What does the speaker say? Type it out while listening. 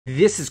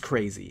This is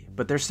crazy,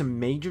 but there's some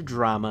major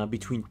drama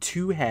between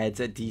two heads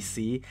at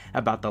DC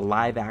about the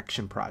live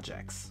action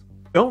projects.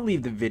 Don't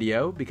leave the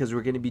video because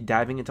we're going to be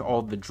diving into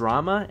all the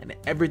drama and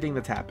everything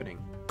that's happening.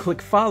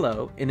 Click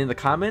follow, and in the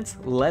comments,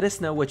 let us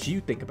know what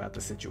you think about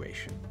the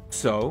situation.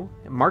 So,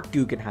 Marc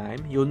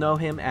Guggenheim, you'll know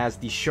him as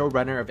the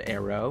showrunner of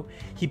Arrow,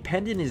 he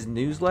penned in his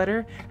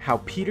newsletter how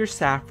Peter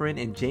Saffron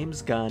and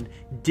James Gunn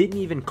didn't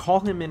even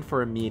call him in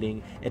for a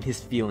meeting and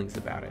his feelings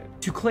about it.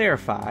 To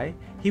clarify,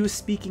 he was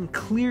speaking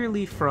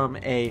clearly from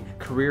a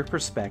career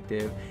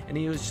perspective, and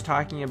he was just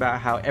talking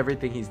about how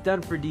everything he's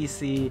done for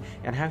DC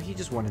and how he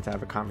just wanted to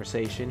have a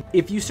conversation.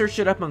 If you search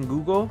it up on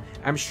Google,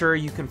 I'm sure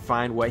you can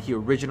find what he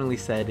originally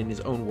said in his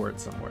own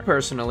words somewhere.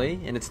 Personally,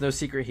 and it's no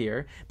secret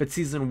here, but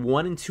season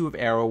 1 and 2 of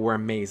Arrow were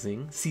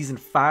amazing, season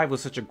 5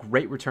 was such a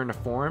great return to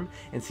form,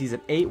 and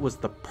season 8 was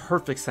the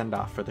perfect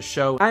send-off for the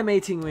show. I'm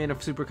Nguyen of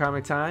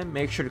SuperComicTime.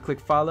 Make sure to click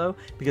follow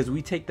because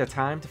we take the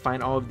time to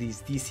find all of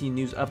these DC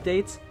news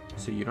updates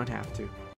so you don't have to.